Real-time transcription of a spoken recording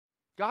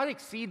God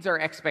exceeds our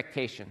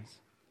expectations.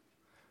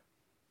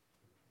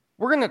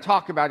 We're going to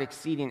talk about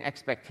exceeding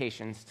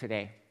expectations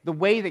today, the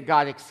way that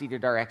God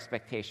exceeded our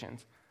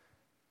expectations.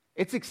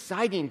 It's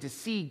exciting to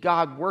see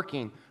God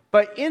working,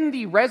 but in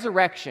the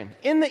resurrection,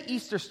 in the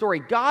Easter story,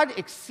 God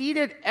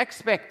exceeded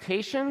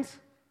expectations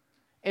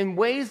in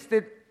ways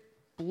that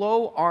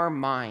blow our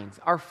minds,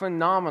 are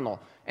phenomenal.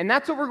 And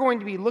that's what we're going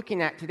to be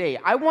looking at today.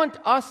 I want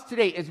us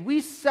today, as we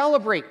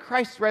celebrate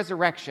Christ's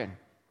resurrection,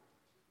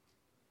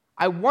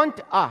 I want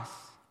us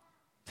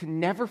to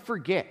never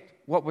forget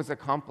what was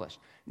accomplished.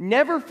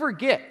 Never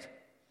forget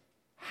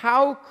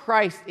how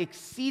Christ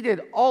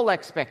exceeded all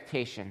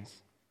expectations.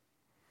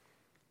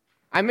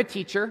 I'm a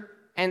teacher,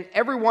 and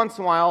every once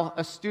in a while,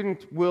 a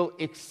student will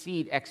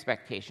exceed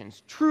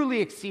expectations,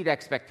 truly exceed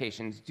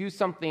expectations, do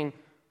something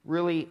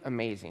really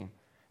amazing.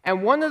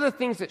 And one of the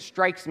things that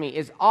strikes me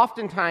is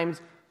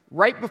oftentimes,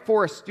 right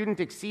before a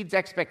student exceeds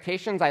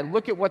expectations, I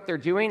look at what they're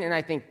doing and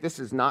I think, this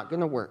is not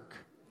going to work.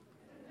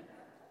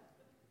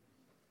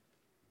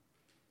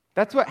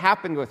 That's what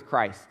happened with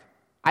Christ.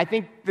 I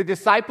think the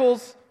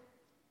disciples,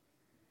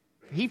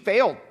 he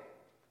failed.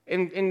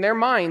 In their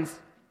minds,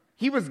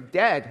 he was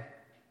dead.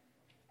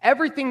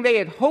 Everything they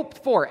had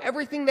hoped for,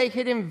 everything they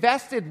had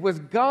invested was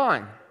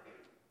gone.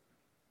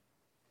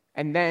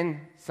 And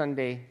then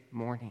Sunday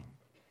morning,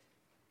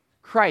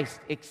 Christ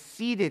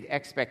exceeded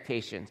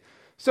expectations.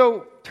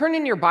 So turn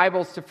in your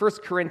Bibles to 1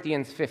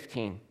 Corinthians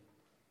 15.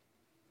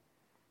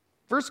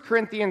 1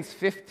 Corinthians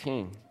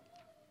 15.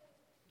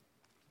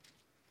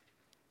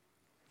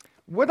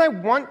 What I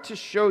want to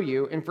show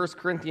you in 1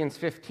 Corinthians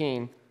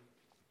 15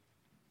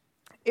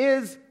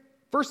 is,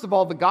 first of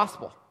all, the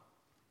gospel.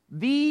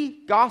 The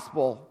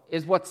gospel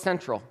is what's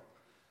central.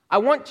 I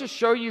want to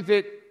show you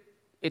that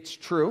it's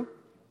true.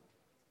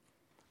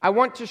 I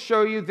want to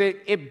show you that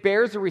it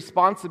bears a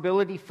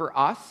responsibility for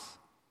us.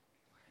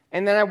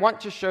 And then I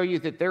want to show you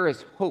that there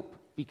is hope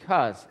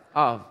because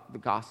of the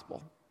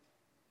gospel.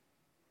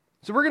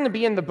 So we're going to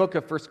be in the book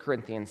of 1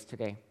 Corinthians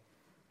today.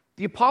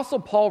 The Apostle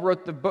Paul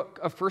wrote the book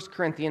of 1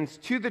 Corinthians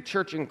to the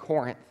church in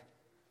Corinth.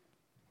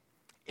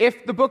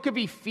 If the book of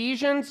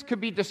Ephesians could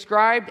be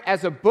described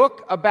as a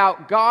book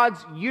about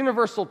God's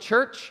universal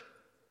church,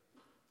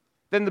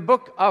 then the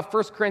book of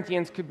 1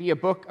 Corinthians could be a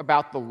book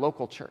about the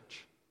local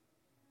church.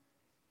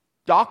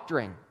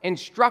 Doctrine,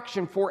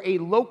 instruction for a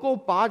local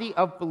body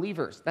of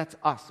believers. That's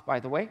us,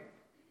 by the way.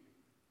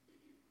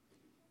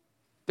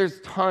 There's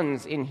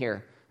tons in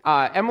here.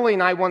 Emily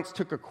and I once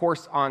took a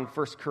course on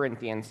 1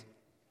 Corinthians.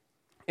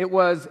 It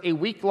was a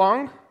week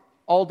long,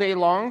 all day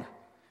long,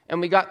 and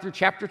we got through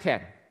chapter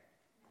 10.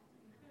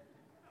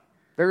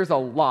 There's a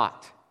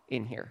lot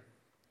in here.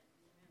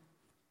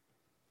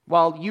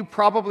 Well, you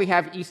probably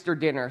have Easter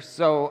dinner,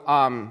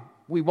 so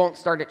we won't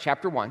start at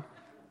chapter 1.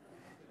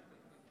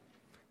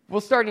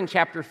 We'll start in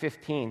chapter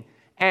 15.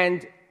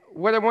 And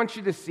what I want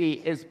you to see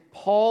is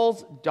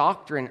Paul's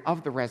doctrine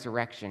of the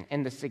resurrection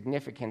and the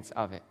significance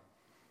of it.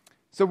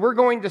 So we're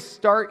going to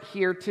start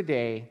here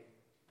today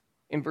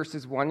in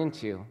verses 1 and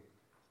 2.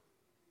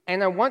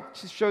 And I want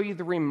to show you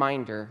the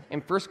reminder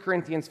in 1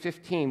 Corinthians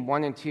 15,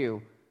 1 and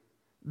 2,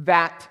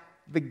 that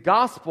the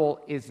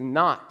gospel is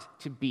not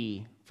to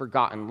be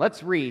forgotten.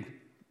 Let's read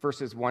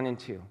verses 1 and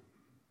 2.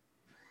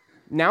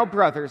 Now,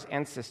 brothers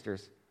and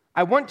sisters,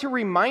 I want to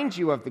remind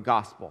you of the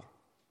gospel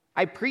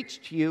I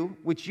preached to you,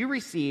 which you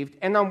received,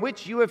 and on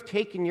which you have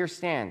taken your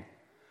stand.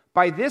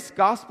 By this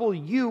gospel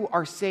you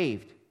are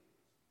saved,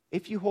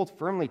 if you hold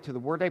firmly to the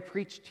word I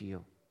preached to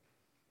you.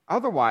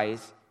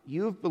 Otherwise,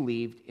 you have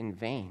believed in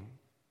vain.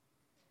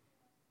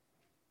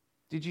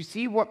 Did you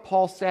see what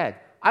Paul said?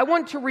 I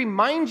want to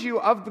remind you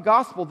of the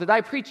gospel that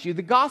I preached to you.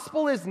 The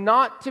gospel is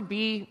not to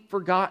be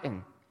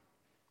forgotten.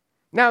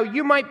 Now,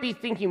 you might be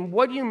thinking,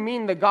 what do you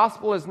mean the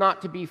gospel is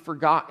not to be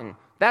forgotten?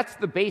 That's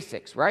the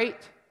basics,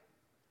 right?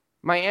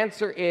 My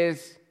answer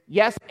is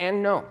yes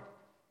and no.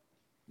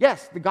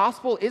 Yes, the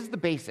gospel is the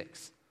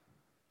basics.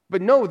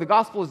 But no, the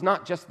gospel is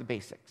not just the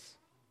basics.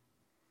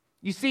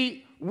 You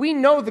see, we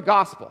know the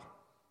gospel.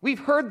 We've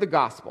heard the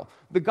gospel.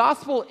 The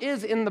gospel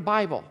is in the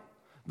Bible.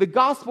 The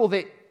gospel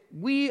that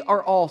we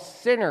are all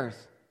sinners,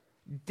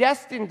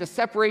 destined to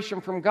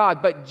separation from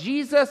God, but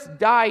Jesus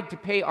died to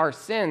pay our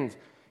sins.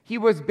 He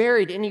was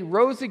buried, and he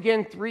rose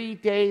again 3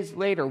 days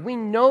later. We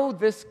know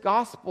this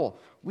gospel.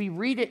 We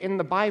read it in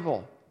the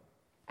Bible.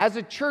 As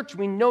a church,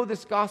 we know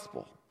this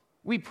gospel.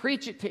 We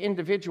preach it to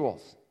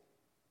individuals.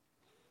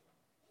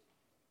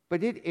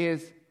 But it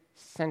is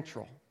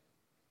central.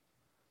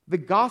 The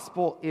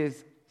gospel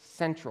is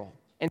central,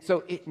 and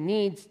so it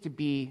needs to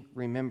be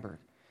remembered.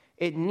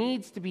 It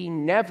needs to be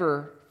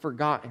never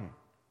forgotten.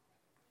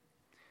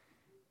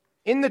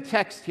 In the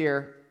text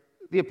here,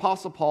 the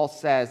Apostle Paul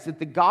says that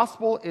the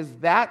gospel is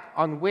that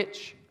on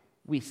which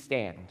we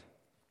stand.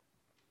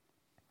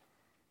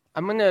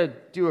 I'm going to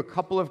do a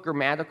couple of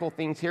grammatical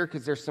things here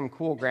because there's some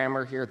cool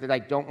grammar here that I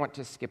don't want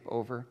to skip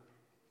over.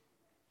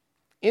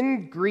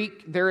 In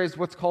Greek, there is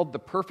what's called the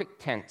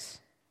perfect tense.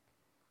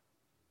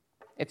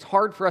 It's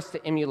hard for us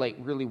to emulate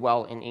really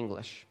well in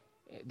English,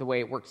 the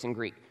way it works in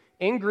Greek.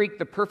 In Greek,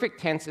 the perfect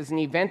tense is an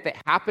event that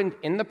happened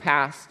in the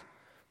past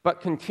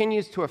but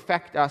continues to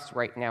affect us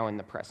right now in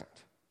the present.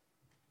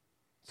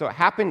 So it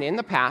happened in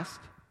the past,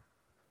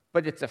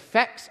 but its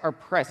effects are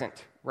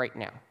present right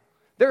now.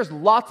 There's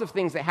lots of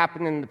things that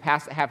happened in the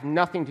past that have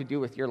nothing to do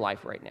with your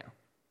life right now.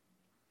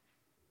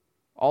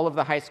 All of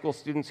the high school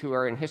students who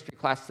are in history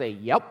class say,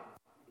 yep.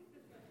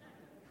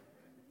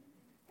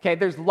 Okay,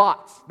 there's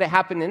lots that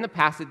happened in the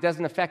past that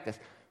doesn't affect us.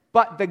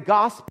 But the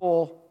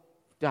gospel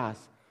does.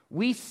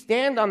 We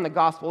stand on the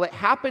gospel. It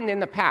happened in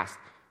the past.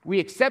 We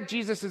accept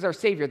Jesus as our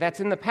Savior. That's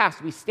in the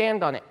past. We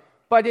stand on it.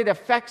 But it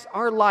affects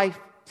our life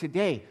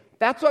today.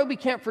 That's why we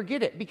can't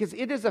forget it, because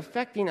it is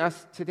affecting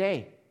us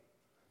today.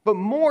 But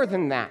more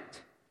than that,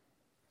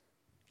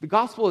 the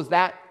gospel is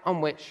that on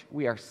which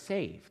we are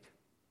saved.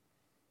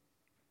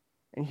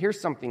 And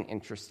here's something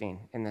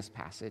interesting in this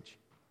passage.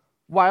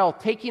 While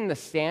taking the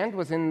stand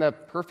was in the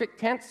perfect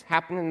tense,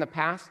 happened in the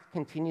past,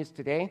 continues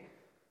today,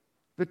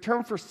 the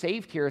term for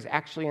saved here is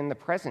actually in the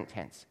present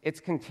tense. It's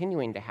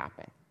continuing to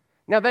happen.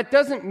 Now, that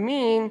doesn't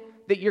mean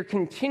that you're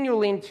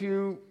continuing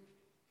to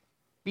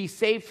be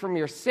saved from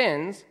your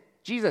sins.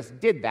 Jesus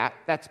did that.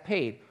 That's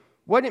paid.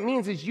 What it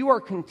means is you are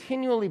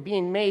continually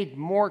being made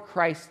more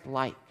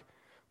Christ-like.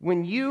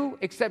 When you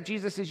accept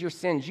Jesus as your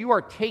sins, you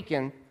are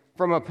taken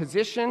from a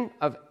position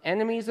of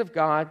enemies of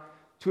God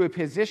to a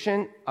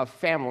position of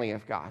family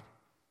of God.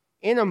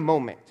 In a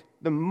moment,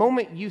 the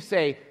moment you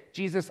say,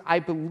 Jesus, I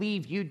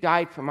believe you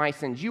died for my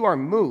sins, you are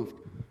moved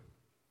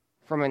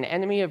from an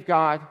enemy of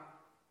God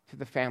to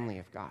the family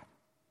of God.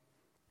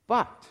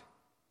 But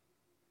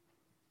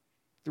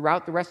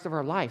throughout the rest of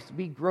our lives,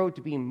 we grow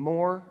to be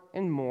more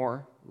and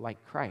more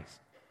like Christ.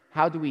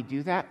 How do we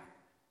do that?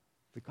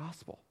 The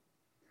gospel.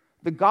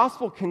 The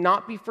gospel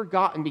cannot be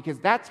forgotten because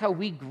that's how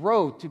we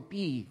grow to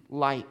be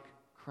like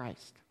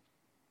Christ.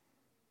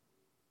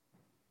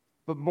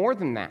 But more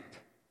than that,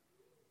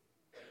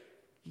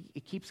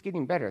 it keeps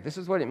getting better. This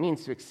is what it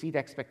means to exceed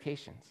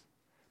expectations.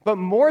 But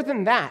more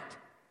than that,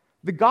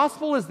 the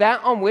gospel is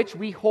that on which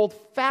we hold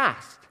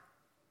fast.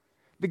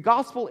 The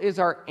gospel is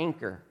our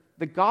anchor.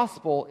 The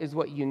gospel is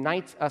what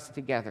unites us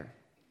together.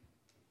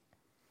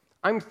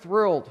 I'm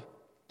thrilled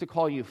to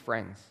call you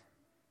friends.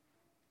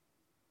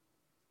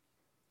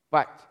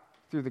 But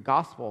through the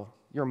gospel,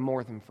 you're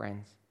more than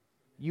friends.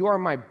 You are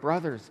my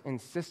brothers and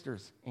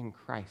sisters in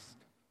Christ.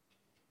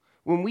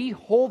 When we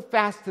hold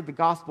fast to the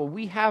gospel,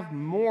 we have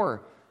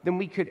more than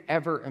we could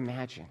ever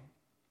imagine.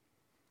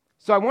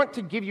 So I want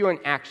to give you an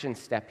action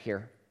step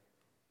here.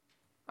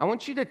 I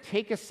want you to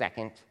take a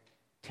second,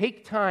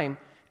 take time,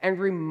 and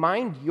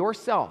remind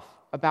yourself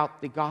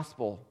about the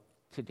gospel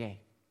today.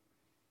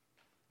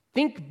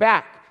 Think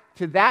back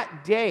to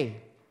that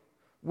day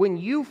when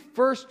you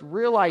first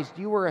realized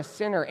you were a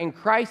sinner and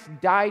Christ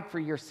died for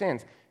your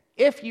sins.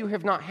 If you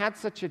have not had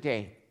such a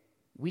day,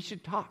 we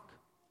should talk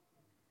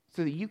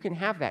so that you can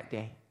have that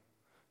day.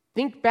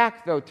 Think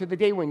back, though, to the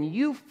day when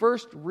you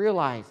first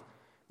realized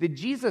that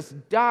Jesus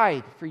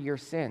died for your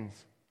sins.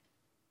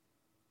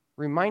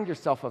 Remind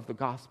yourself of the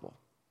gospel.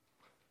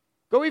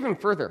 Go even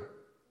further.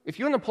 If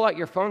you want to pull out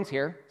your phones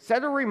here,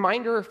 set a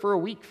reminder for a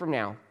week from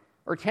now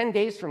or 10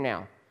 days from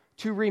now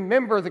to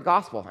remember the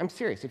gospel. I'm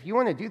serious. If you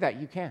want to do that,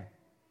 you can.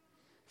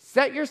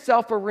 Set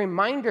yourself a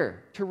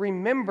reminder to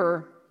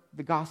remember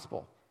the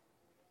gospel.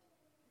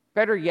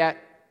 Better yet,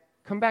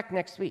 come back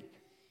next week.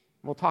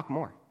 We'll talk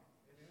more.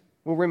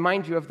 We'll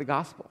remind you of the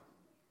gospel.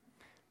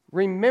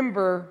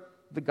 Remember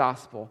the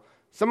gospel.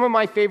 Some of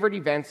my favorite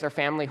events are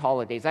family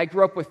holidays. I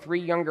grew up with 3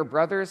 younger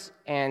brothers,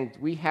 and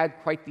we had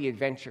quite the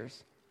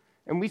adventures.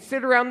 And we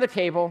sit around the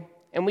table,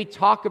 and we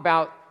talk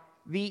about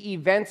the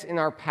events in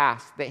our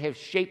past that have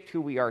shaped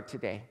who we are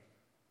today.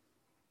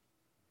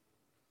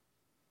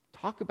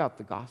 Talk about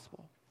the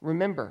gospel.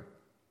 Remember,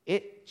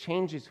 it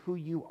changes who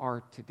you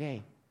are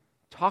today.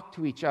 Talk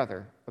to each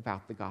other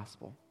about the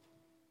gospel.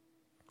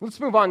 Let's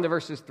move on to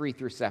verses 3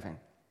 through 7.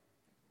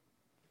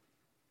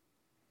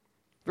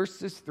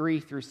 Verses 3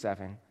 through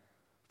 7.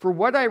 For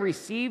what I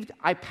received,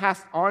 I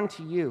passed on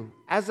to you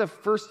as of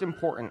first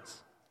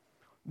importance,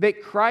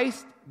 that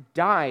Christ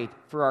died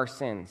for our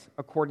sins,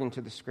 according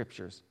to the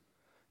Scriptures,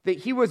 that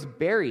he was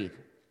buried,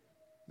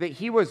 that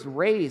he was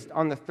raised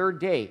on the 3rd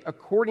day,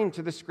 according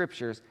to the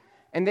Scriptures,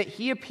 and that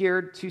he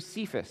appeared to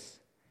Cephas,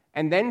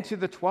 and then to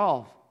the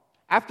 12.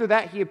 After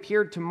that, he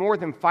appeared to more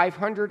than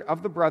 500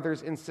 of the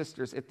brothers and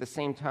sisters at the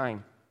same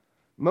time,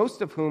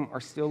 most of whom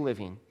are still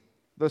living,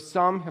 though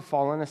some have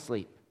fallen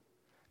asleep.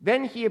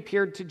 Then he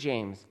appeared to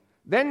James,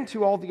 then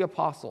to all the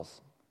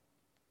apostles.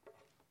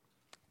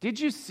 Did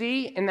you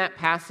see in that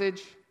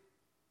passage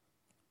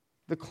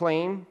the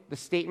claim, the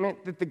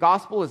statement, that the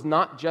gospel is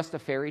not just a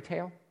fairy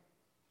tale?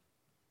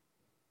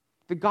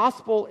 The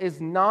gospel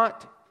is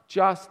not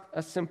just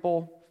a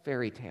simple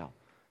fairy tale.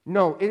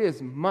 No, it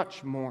is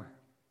much more.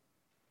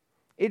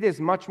 It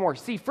is much more.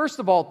 See, first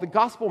of all, the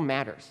gospel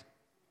matters.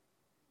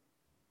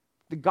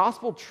 The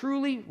gospel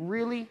truly,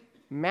 really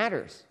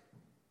matters.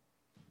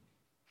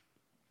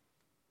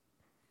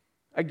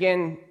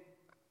 Again,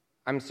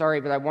 I'm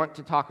sorry, but I want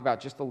to talk about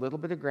just a little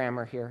bit of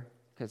grammar here,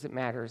 because it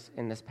matters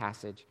in this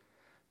passage.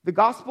 The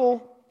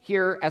gospel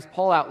here, as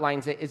Paul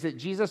outlines it, is that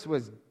Jesus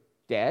was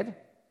dead,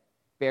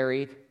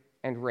 buried,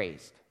 and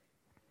raised.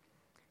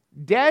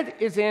 Dead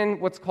is in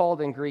what's called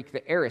in Greek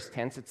the aorist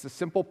tense. It's the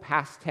simple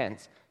past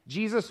tense.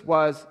 Jesus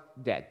was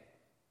dead.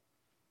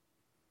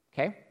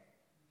 Okay?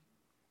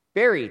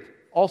 Buried,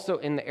 also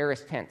in the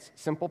aorist tense.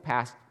 Simple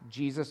past,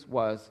 Jesus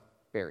was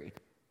buried.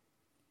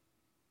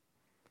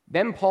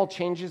 Then Paul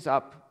changes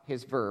up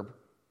his verb.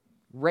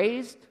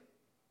 Raised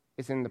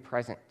is in the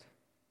present.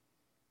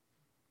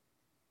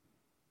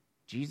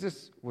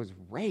 Jesus was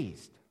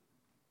raised.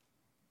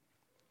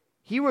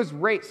 He was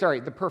raised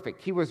in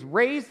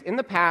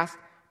the past,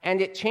 and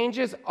it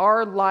changes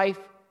our life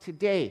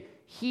today.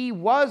 He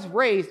was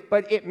raised,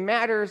 but it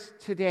matters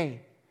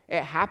today.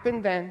 It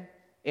happened then,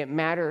 it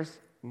matters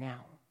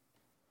now.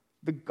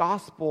 The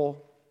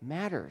gospel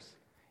matters.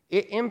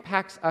 It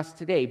impacts us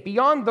today.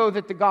 Beyond, though,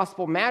 that the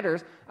gospel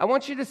matters, I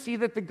want you to see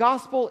that the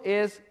gospel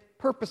is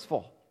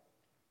purposeful.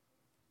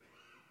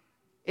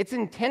 It's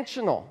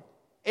intentional.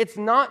 It's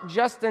not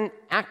just an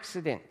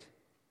accident.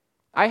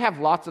 I have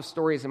lots of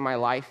stories in my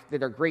life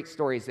that are great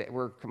stories that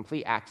were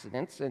complete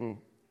accidents, and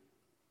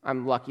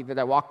I'm lucky that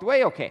I walked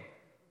away okay.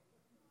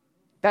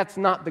 That's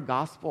not the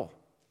gospel.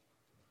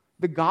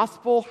 The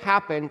gospel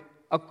happened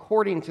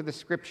according to the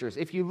scriptures.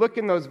 If you look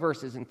in those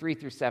verses in 3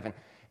 through 7,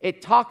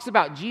 it talks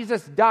about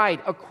Jesus died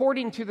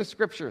according to the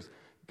scriptures.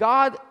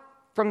 God,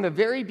 from the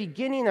very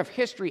beginning of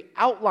history,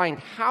 outlined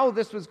how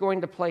this was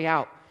going to play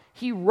out.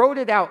 He wrote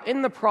it out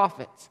in the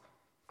prophets.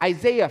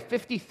 Isaiah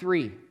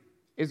 53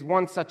 is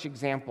one such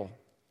example.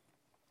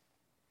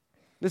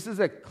 This is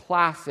a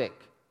classic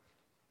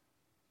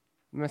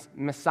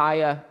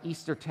Messiah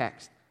Easter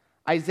text.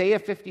 Isaiah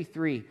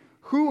 53,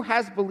 who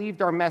has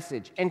believed our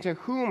message, and to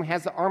whom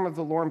has the arm of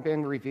the Lord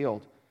been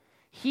revealed?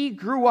 He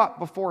grew up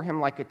before him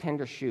like a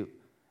tender shoot,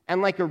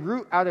 and like a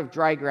root out of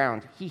dry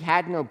ground. He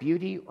had no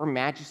beauty or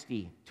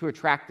majesty to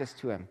attract us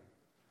to him.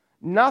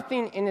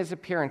 Nothing in his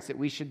appearance that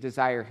we should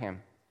desire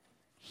him.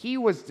 He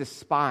was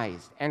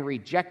despised and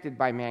rejected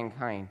by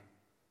mankind,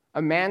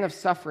 a man of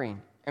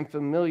suffering and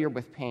familiar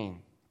with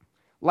pain.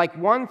 Like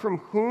one from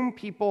whom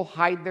people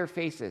hide their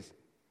faces,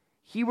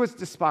 he was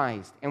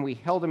despised, and we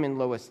held him in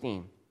low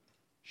esteem.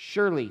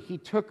 Surely he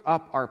took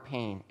up our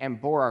pain and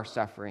bore our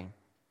suffering.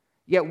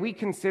 Yet we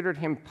considered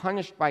him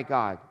punished by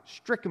God,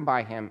 stricken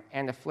by him,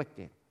 and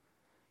afflicted.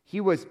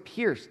 He was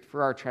pierced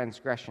for our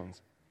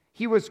transgressions.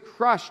 He was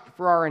crushed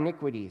for our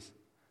iniquities.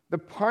 The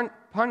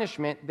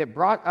punishment that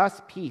brought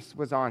us peace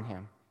was on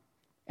him,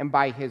 and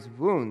by his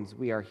wounds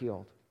we are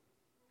healed.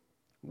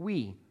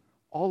 We,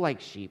 all like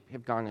sheep,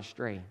 have gone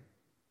astray.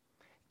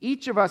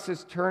 Each of us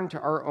has turned to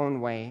our own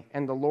way,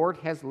 and the Lord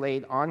has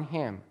laid on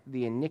him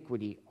the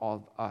iniquity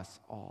of us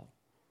all.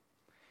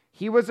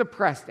 He was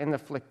oppressed and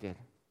afflicted,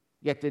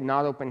 yet did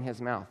not open his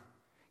mouth.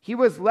 He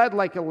was led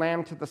like a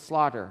lamb to the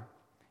slaughter,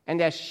 and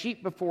as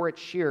sheep before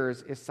its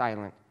shearers is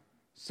silent,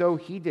 so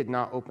he did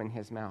not open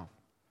his mouth.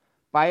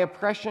 By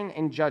oppression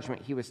and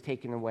judgment he was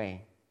taken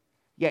away.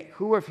 Yet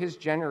who of his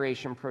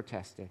generation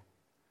protested?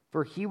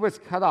 For he was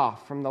cut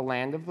off from the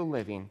land of the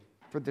living.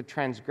 For the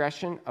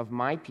transgression of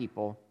my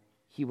people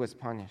he was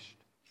punished.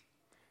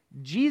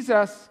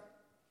 Jesus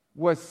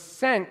was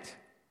sent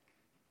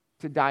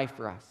to die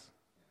for us.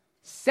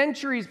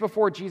 Centuries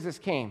before Jesus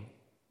came,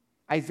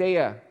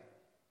 Isaiah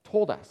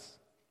told us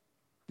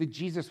that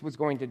Jesus was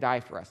going to die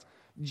for us.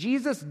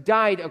 Jesus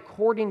died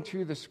according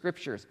to the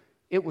scriptures.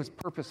 It was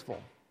purposeful.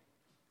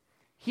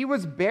 He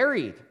was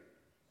buried.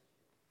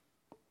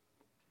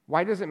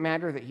 Why does it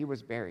matter that he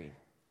was buried?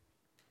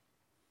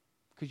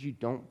 Because you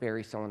don't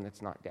bury someone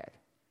that's not dead.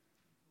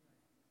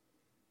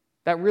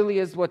 That really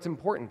is what's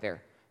important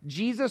there.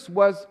 Jesus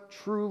was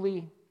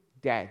truly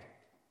dead.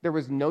 There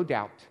was no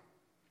doubt.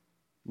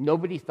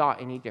 Nobody thought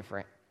any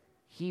different.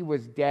 He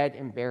was dead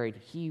and buried.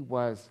 He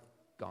was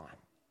gone.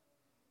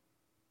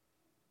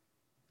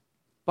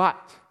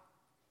 But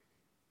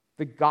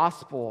the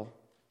gospel,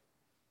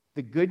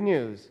 the good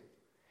news,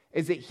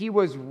 is that he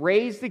was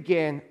raised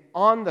again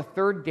on the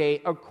third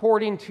day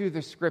according to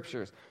the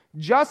scriptures.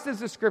 Just as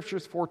the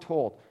scriptures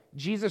foretold,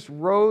 Jesus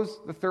rose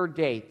the third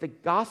day. The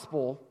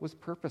gospel was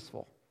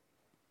purposeful.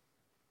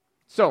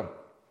 So,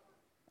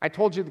 I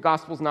told you the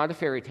gospel is not a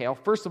fairy tale.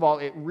 First of all,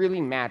 it really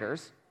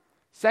matters.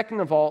 Second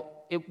of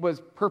all, it was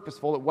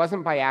purposeful. It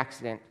wasn't by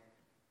accident.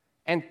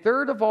 And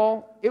third of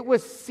all, it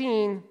was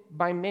seen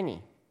by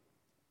many.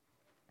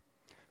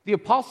 The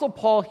Apostle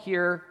Paul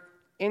here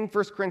in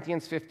 1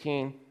 Corinthians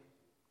 15,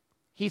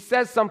 he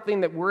says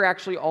something that we're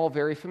actually all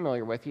very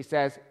familiar with. He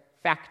says,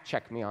 fact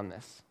check me on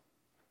this.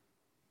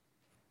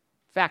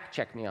 Fact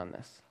check me on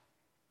this.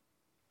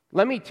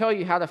 Let me tell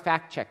you how to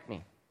fact check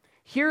me.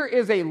 Here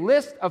is a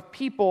list of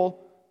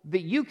people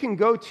that you can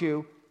go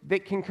to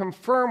that can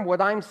confirm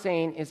what I'm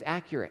saying is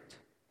accurate.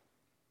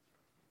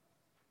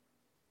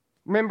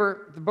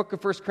 Remember, the book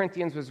of 1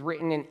 Corinthians was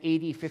written in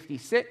AD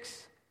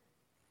 56.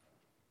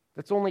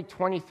 That's only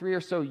 23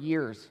 or so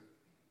years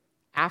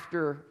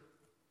after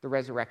the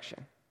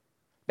resurrection.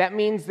 That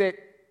means that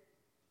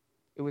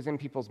it was in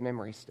people's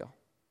memory still.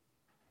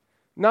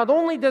 Not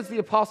only does the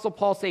Apostle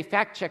Paul say,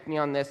 fact check me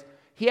on this,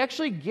 he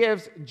actually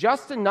gives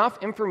just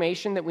enough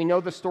information that we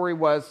know the story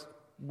was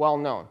well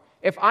known.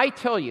 If I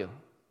tell you,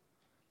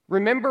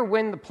 remember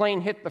when the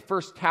plane hit the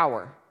first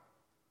tower,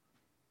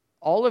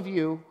 all of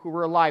you who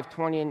were alive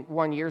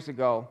 21 years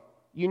ago,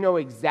 you know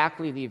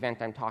exactly the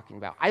event I'm talking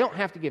about. I don't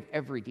have to give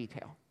every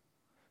detail.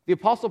 The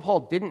Apostle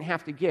Paul didn't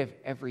have to give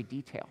every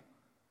detail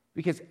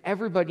because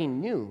everybody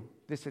knew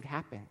this had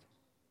happened.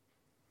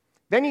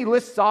 Then he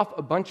lists off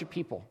a bunch of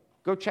people.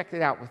 Go check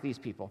it out with these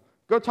people.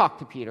 Go talk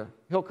to Peter.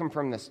 He'll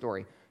confirm this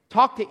story.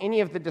 Talk to any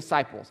of the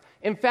disciples.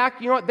 In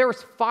fact, you know what?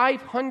 There's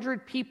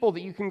 500 people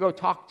that you can go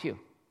talk to.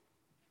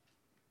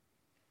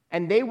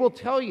 And they will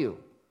tell you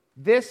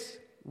this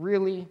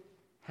really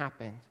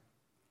happened.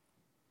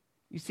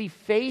 You see,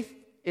 faith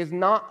is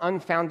not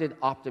unfounded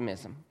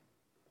optimism.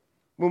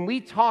 When we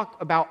talk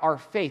about our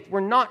faith, we're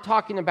not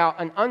talking about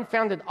an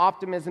unfounded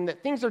optimism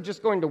that things are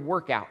just going to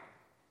work out.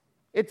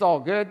 It's all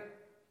good.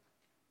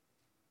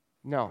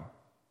 No.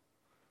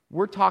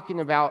 We're talking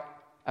about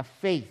a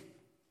faith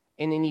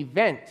in an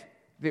event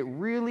that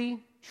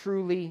really,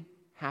 truly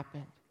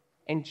happened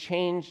and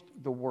changed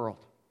the world.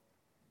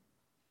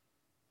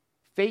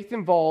 Faith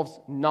involves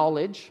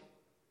knowledge,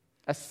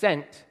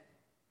 assent,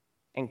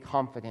 and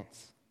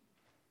confidence.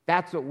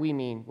 That's what we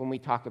mean when we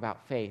talk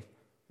about faith.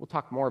 We'll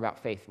talk more about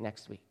faith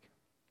next week.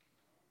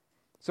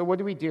 So what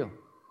do?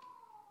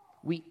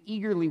 We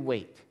eagerly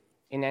wait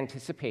in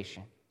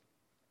anticipation.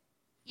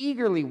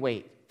 Eagerly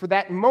wait for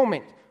that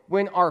moment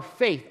when our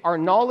faith, our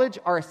knowledge,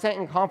 our assent,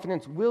 and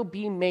confidence will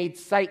be made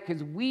sight,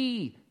 because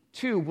we,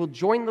 too, will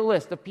join the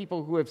list of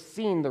people who have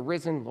seen the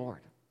risen Lord.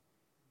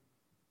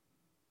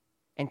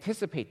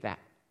 Anticipate that.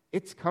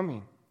 It's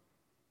coming.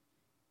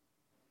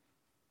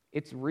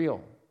 It's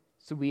real,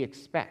 so we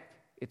expect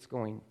it's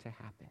going to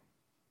happen.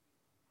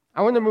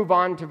 I want to move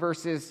on to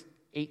verses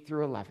 8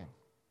 through 11.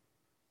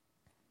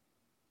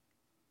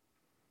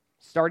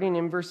 Starting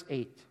in verse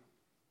 8.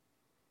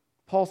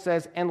 Paul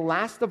says, "And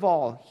last of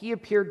all, he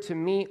appeared to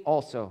me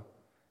also,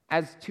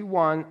 as to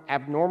one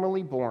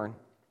abnormally born.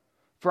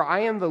 For I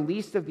am the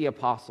least of the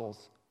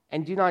apostles,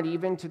 and do not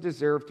even to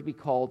deserve to be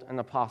called an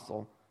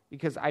apostle,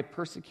 because I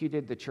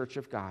persecuted the church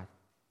of God.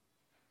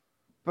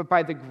 But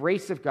by the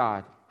grace of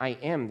God, I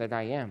am that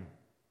I am.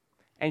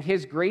 And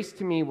his grace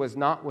to me was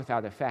not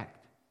without effect.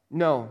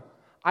 No,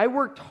 I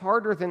worked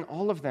harder than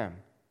all of them,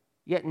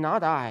 yet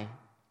not I,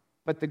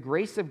 but the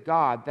grace of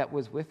God that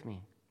was with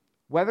me.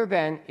 Whether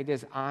then it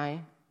is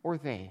I or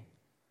they,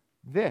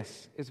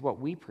 this is what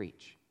we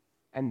preach,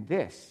 and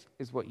this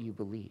is what you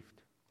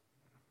believed."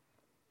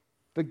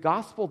 The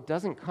gospel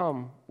doesn't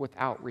come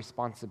without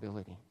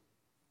responsibility.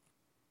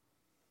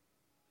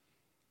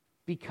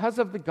 Because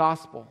of the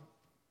gospel,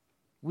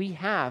 we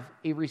have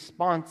a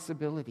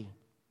responsibility.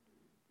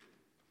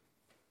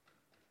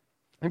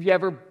 Have you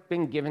ever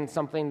been given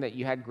something that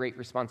you had great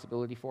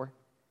responsibility for?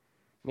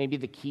 Maybe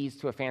the keys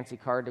to a fancy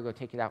car to go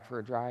take it out for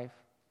a drive.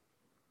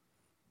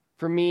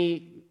 For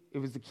me, it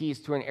was the keys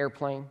to an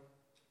airplane.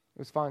 It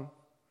was fun,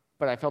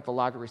 but I felt a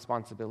lot of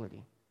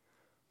responsibility.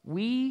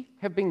 We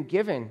have been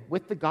given,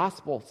 with the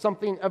gospel,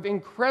 something of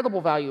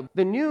incredible value,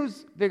 the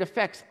news that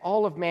affects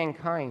all of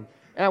mankind.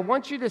 And I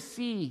want you to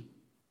see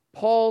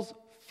Paul's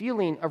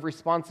feeling of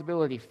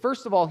responsibility.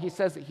 First of all, he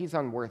says that he's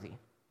unworthy.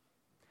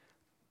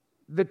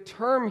 The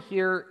term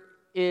here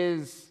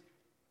is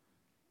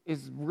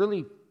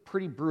really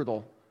pretty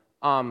brutal.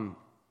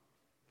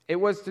 It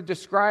was to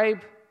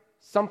describe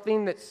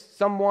someone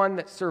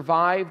that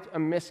survived a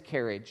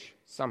miscarriage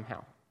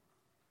somehow.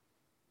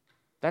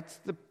 That's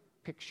the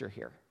picture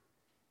here.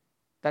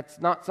 That's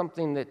not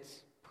something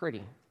that's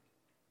pretty.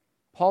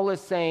 Paul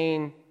is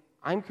saying,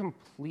 I'm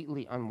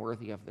completely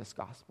unworthy of this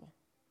gospel.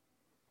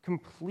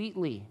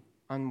 Completely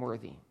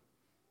unworthy.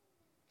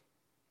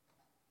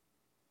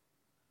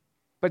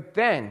 But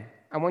then,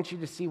 I want you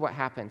to see what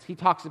happens. He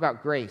talks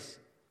about grace.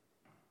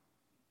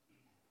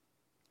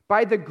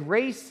 By the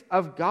grace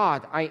of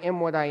God, I am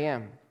what I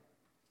am.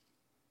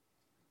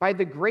 By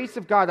the grace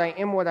of God, I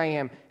am what I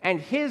am. And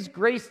his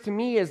grace to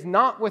me is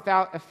not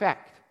without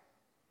effect.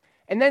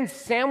 And then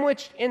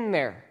sandwiched in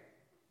there,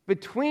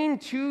 between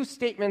two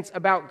statements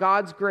about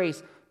God's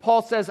grace,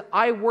 Paul says,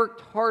 I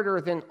worked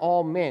harder than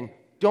all men.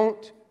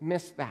 Don't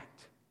miss that.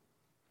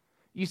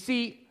 You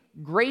see,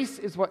 grace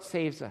is what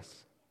saves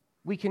us.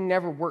 We can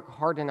never work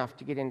hard enough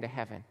to get into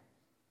heaven.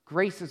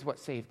 Grace is what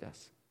saved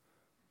us.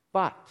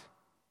 But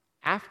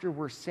after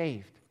we're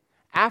saved,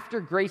 after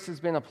grace has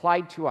been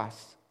applied to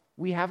us,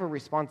 we have a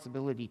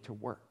responsibility to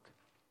work.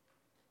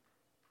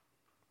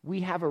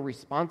 We have a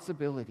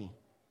responsibility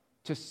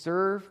to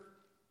serve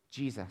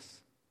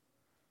Jesus.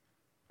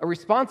 A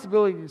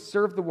responsibility to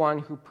serve the one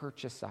who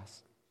purchased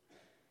us.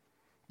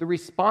 The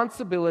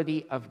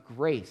responsibility of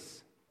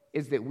grace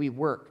is that we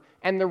work.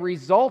 And the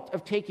result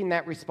of taking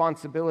that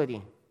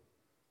responsibility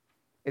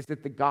is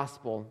that the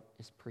gospel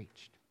is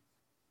preached.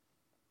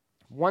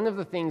 One of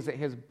the things that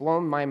has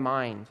blown my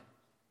mind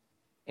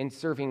in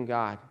serving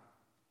God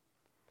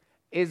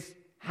is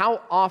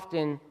how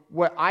often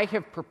what I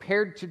have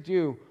prepared to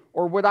do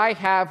or what I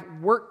have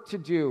worked to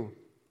do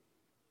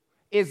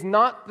is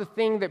not the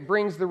thing that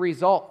brings the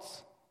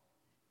results.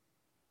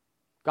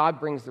 God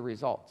brings the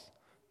results.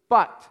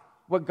 But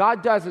what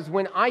God does is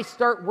when I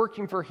start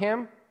working for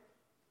him,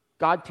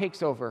 God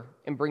takes over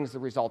and brings the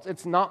results.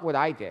 It's not what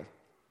I did.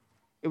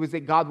 It was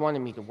that God wanted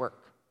me to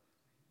work.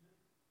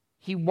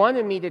 He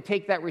wanted me to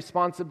take that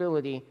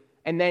responsibility,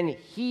 and then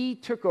he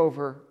took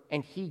over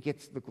and he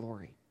gets the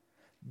glory.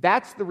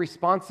 That's the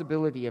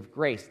responsibility of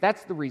grace.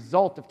 That's the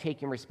result of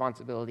taking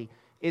responsibility,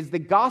 is the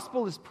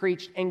gospel is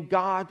preached and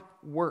God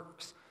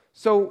works.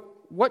 So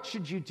what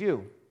should you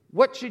do?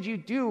 What should you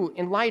do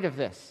in light of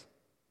this?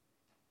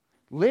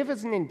 Live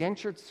as an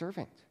indentured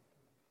servant.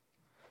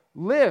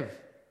 Live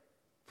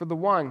for the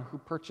one who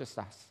purchased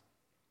us.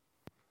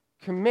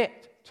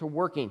 Commit to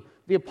working.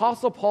 The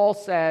Apostle Paul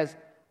says,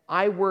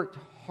 I worked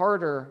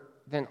harder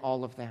than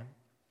all of them.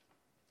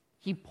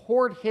 He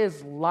poured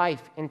his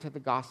life into the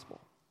gospel,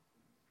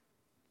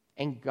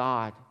 and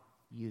God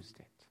used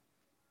it.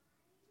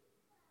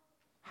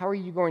 How are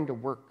you going to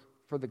work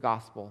for the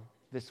gospel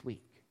this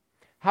week?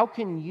 How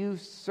can you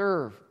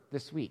serve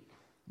this week,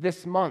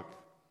 this month?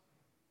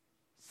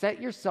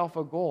 Set yourself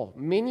a goal.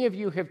 Many of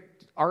you have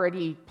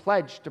already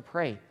pledged to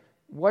pray.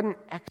 What an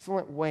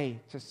excellent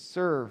way to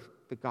serve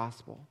the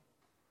gospel.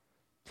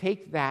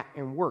 Take that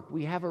and work.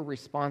 We have a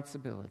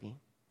responsibility.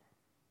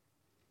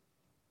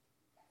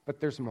 But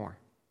there's more.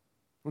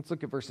 Let's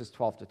look at verses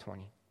 12 to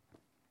 20.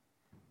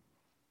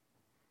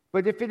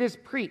 But if it is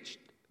preached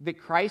that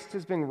Christ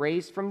has been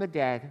raised from the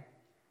dead,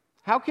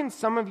 how can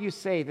some of you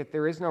say that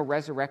there is no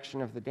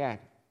resurrection of the dead?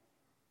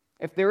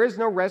 If there is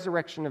no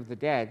resurrection of the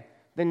dead,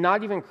 then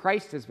not even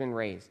Christ has been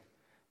raised.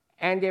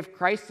 And if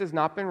Christ has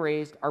not been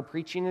raised, our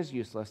preaching is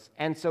useless,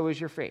 and so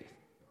is your faith.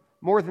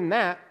 More than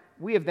that,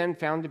 we have then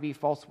found to be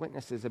false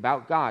witnesses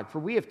about God, for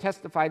we have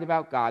testified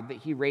about God that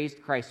he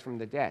raised Christ from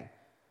the dead.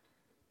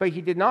 But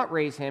he did not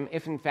raise him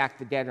if in fact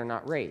the dead are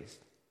not raised.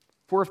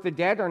 For if the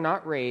dead are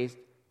not raised,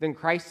 then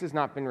Christ has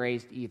not been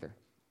raised either.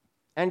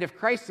 And if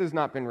Christ has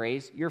not been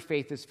raised, your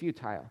faith is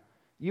futile.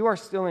 You are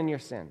still in your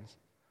sins.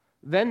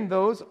 Then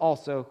those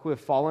also who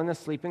have fallen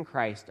asleep in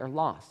Christ are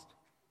lost.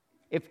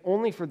 If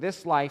only for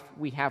this life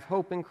we have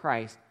hope in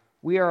Christ,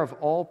 we are of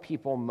all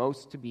people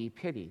most to be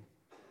pitied.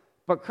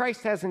 But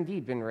Christ has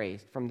indeed been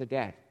raised from the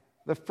dead,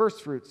 the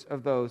firstfruits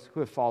of those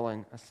who have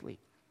fallen asleep.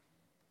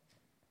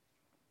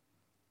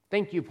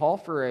 Thank you, Paul,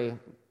 for a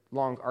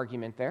long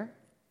argument there.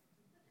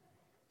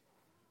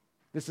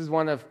 This is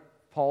one of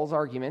Paul's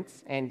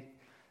arguments, and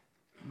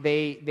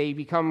they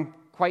become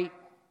quite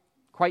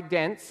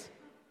dense.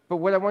 But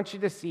what I want you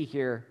to see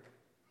here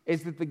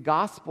is that the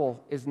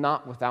gospel is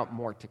not without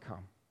more to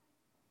come.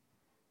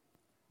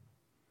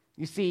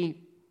 You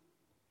see,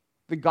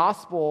 the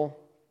gospel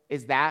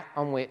is that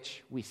on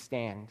which we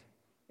stand.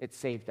 It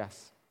saved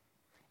us.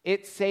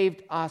 It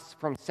saved us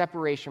from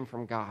separation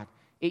from God.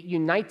 It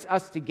unites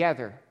us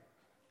together.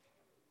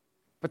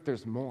 But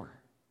there's more.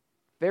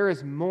 There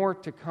is more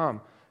to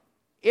come.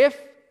 If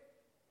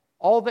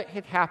all that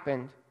had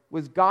happened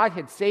was God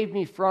had saved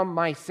me from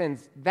my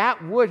sins,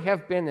 that would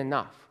have been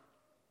enough.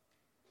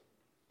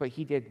 But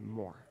he did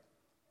more.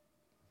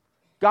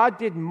 God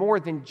did more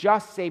than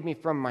just save me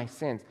from my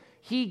sins.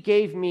 He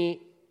gave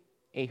me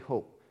a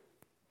hope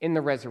in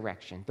the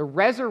resurrection. The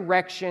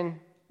resurrection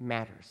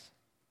matters.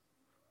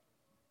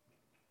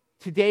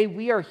 Today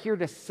we are here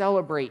to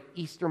celebrate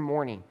Easter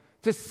morning,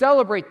 to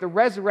celebrate the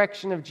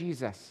resurrection of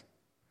Jesus.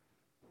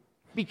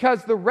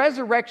 Because the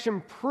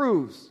resurrection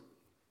proves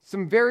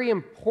some very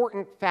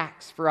important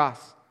facts for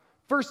us.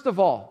 First of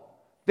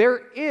all,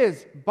 there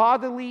is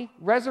bodily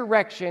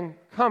resurrection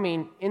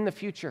coming in the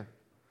future.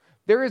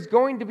 There is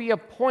going to be a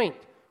point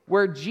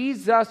where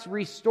Jesus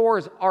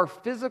restores our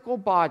physical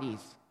bodies,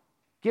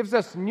 gives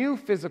us new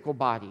physical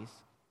bodies.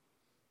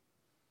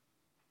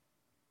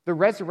 The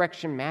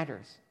resurrection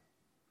matters.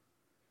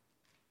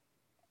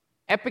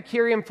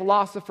 Epicurean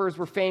philosophers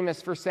were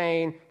famous for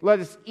saying, "Let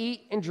us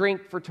eat and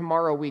drink, for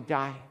tomorrow we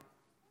die."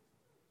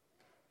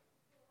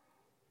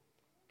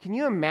 Can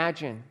you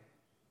imagine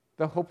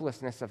the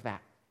hopelessness of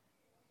that?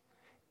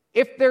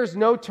 If there's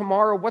no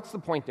tomorrow, what's the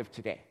point of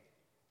today?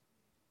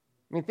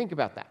 I mean, think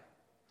about that.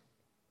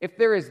 If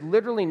there is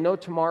literally no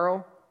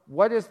tomorrow,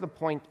 what is the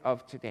point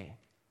of today?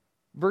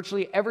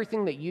 Virtually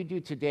everything that you do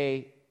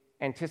today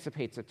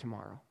anticipates a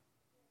tomorrow.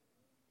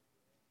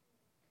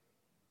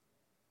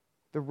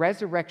 The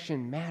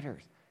resurrection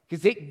matters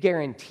because it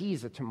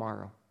guarantees a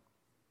tomorrow.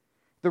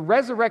 The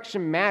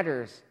resurrection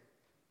matters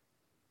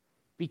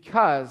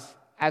because,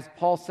 as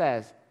Paul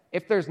says,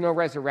 if there's no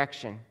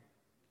resurrection,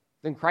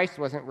 then Christ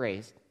wasn't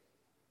raised,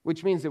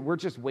 which means that we're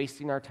just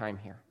wasting our time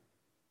here.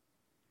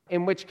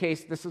 In which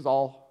case, this is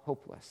all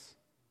hopeless.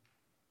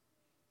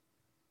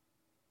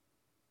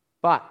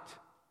 But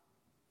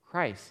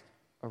Christ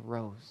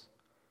arose,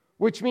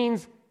 which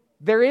means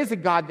there is a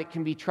God that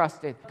can be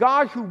trusted,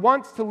 God who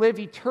wants to live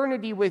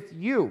eternity with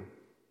you.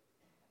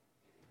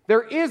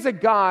 There is a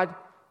God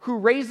who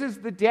raises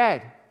the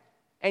dead,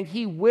 and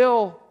he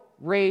will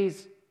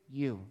raise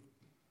you.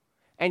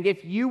 And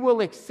if you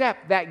will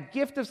accept that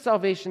gift of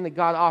salvation that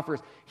God offers,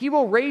 he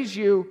will raise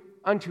you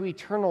unto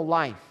eternal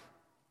life.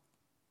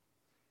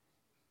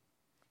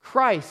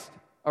 Christ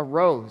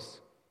arose.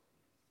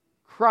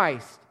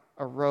 Christ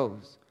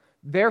arose.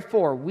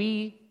 Therefore,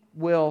 we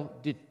will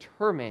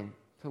determine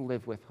to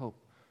live with hope,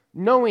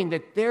 knowing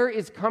that there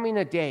is coming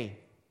a day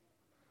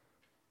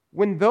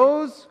when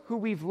those who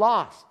we've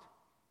lost,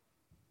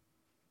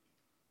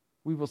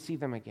 we will see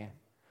them again.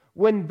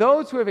 When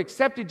those who have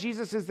accepted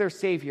Jesus as their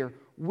Savior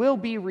will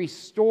be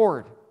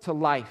restored to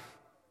life.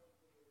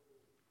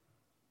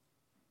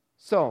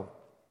 So,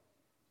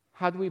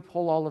 how do we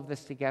pull all of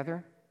this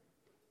together?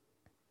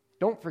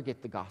 Don't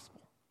forget the gospel.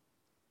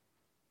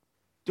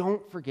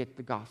 Don't forget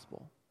the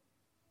gospel.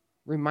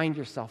 Remind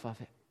yourself of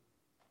it.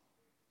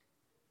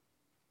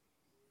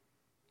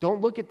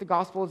 Don't look at the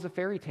gospel as a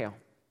fairy tale.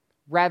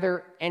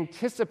 Rather,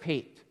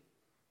 anticipate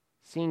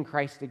seeing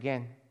Christ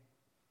again.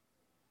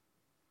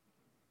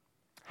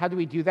 How do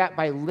we do that?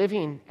 By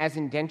living as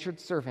indentured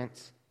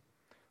servants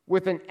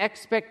with an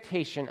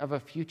expectation of a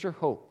future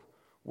hope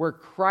where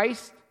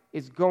Christ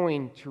is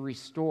going to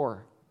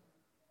restore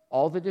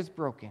all that is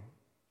broken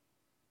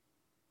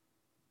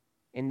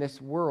in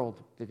this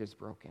world that is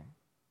broken.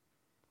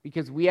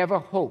 Because we have a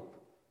hope.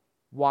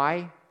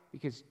 Why?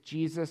 Because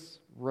Jesus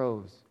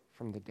rose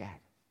from the dead.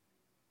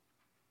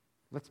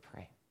 Let's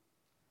pray.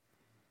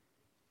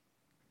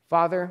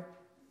 Father,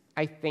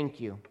 I thank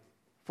you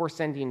for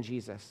sending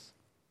Jesus.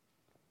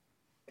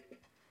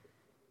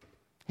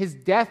 His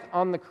death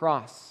on the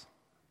cross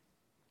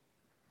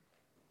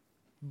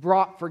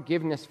brought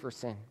forgiveness for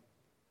sin,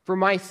 for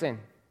my sin,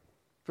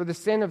 for the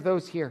sin of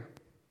those here.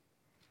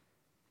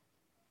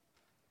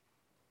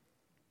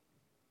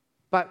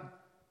 But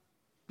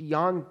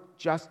beyond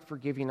just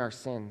forgiving our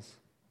sins,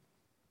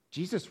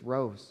 Jesus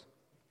rose.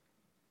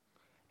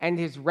 And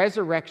his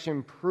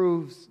resurrection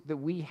proves that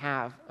we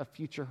have a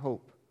future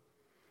hope,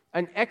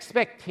 an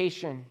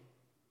expectation,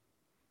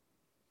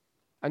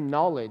 a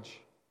knowledge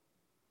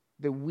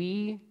that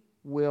we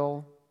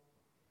will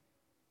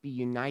be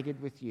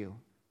united with you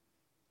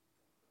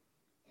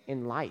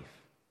in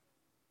life,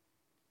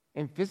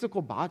 in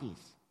physical bodies,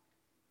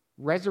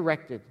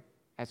 resurrected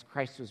as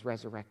Christ was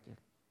resurrected.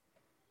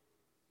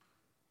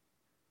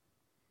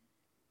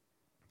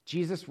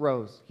 Jesus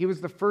rose. He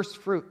was the first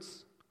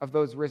fruits of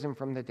those risen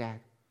from the dead.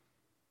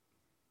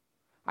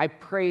 I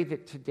pray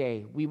that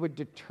today we would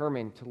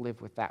determine to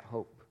live with that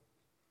hope,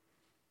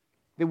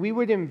 that we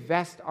would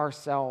invest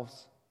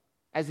ourselves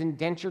as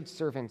indentured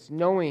servants,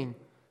 knowing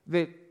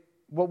that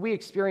what we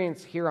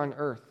experience here on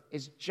earth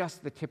is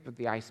just the tip of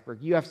the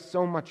iceberg. You have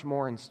so much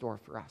more in store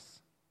for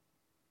us.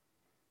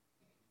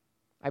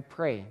 I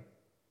pray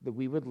that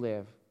we would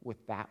live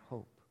with that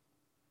hope.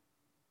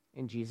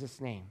 In Jesus'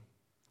 name,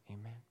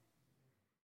 amen.